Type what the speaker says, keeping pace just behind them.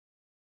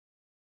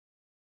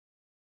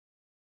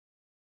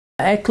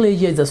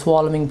Achalasia is a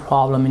swallowing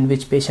problem in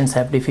which patients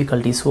have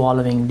difficulty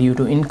swallowing due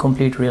to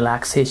incomplete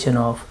relaxation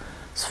of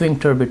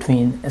sphincter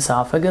between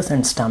esophagus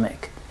and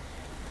stomach.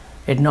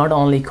 It not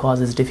only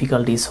causes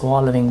difficulty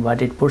swallowing,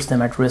 but it puts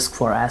them at risk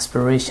for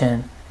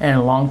aspiration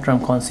and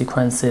long-term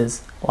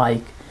consequences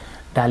like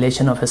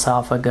dilation of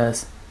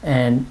esophagus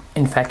and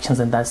infections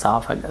in the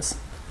esophagus.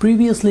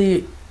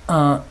 Previously,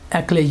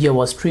 achalasia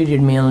was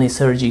treated mainly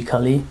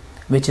surgically,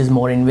 which is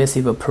more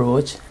invasive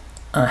approach.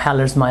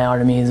 Haller's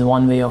myotomy is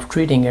one way of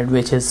treating it,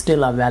 which is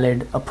still a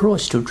valid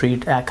approach to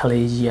treat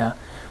achalasia,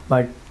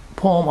 but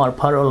POM or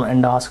Peroral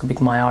endoscopic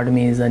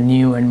myotomy is a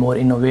new and more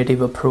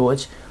innovative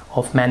approach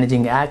of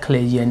managing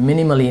achalasia and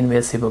minimally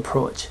invasive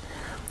approach.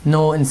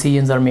 No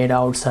incisions are made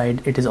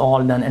outside, it is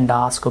all done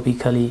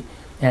endoscopically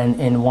and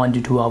in 1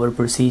 to 2 hour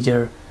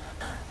procedure.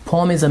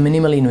 POM is a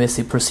minimally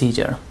invasive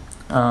procedure.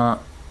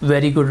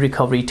 Very good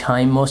recovery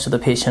time. Most of the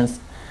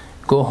patients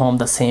go home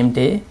the same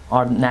day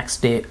or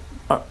next day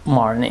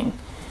morning.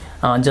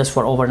 Just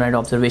for overnight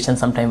observation,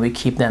 sometimes we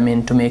keep them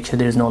in to make sure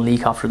there is no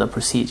leak after the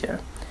procedure.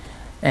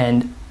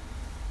 And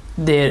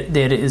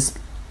there is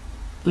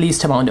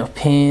least amount of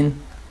pain,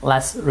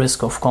 less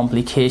risk of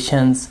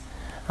complications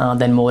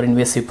than more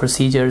invasive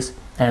procedures,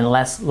 and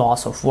less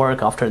loss of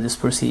work after this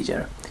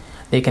procedure.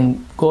 They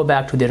can go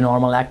back to their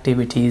normal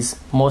activities.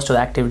 Most of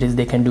the activities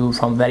they can do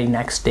from very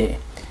next day.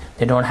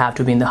 They don't have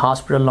to be in the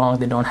hospital long.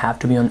 They don't have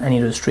to be on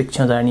any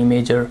restrictions or any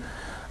major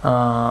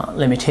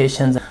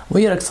limitations.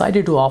 We are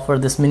excited to offer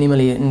this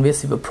minimally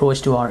invasive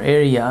approach to our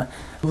area.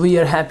 We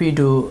are happy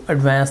to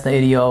advance the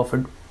area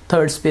of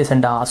third space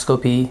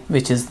endoscopy,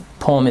 which is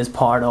POM is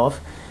part of,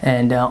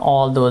 and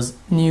all those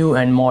new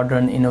and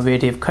modern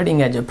innovative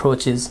cutting edge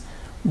approaches,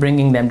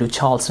 bringing them to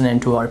Charleston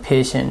and to our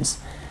patients,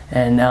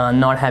 and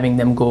not having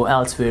them go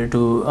elsewhere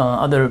to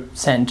other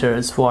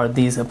centers for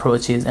these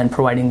approaches and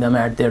providing them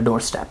at their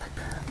doorstep.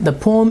 The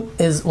POM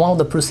is one of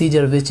the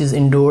procedures which is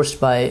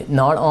endorsed by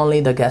not only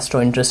the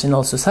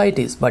gastrointestinal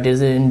societies, but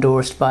is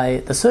endorsed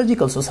by the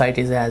surgical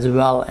societies as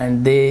well,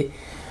 and they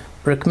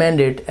recommend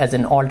it as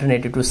an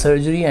alternative to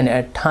surgery and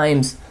at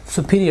times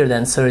superior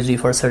than surgery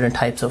for certain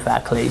types of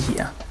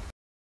achalasia.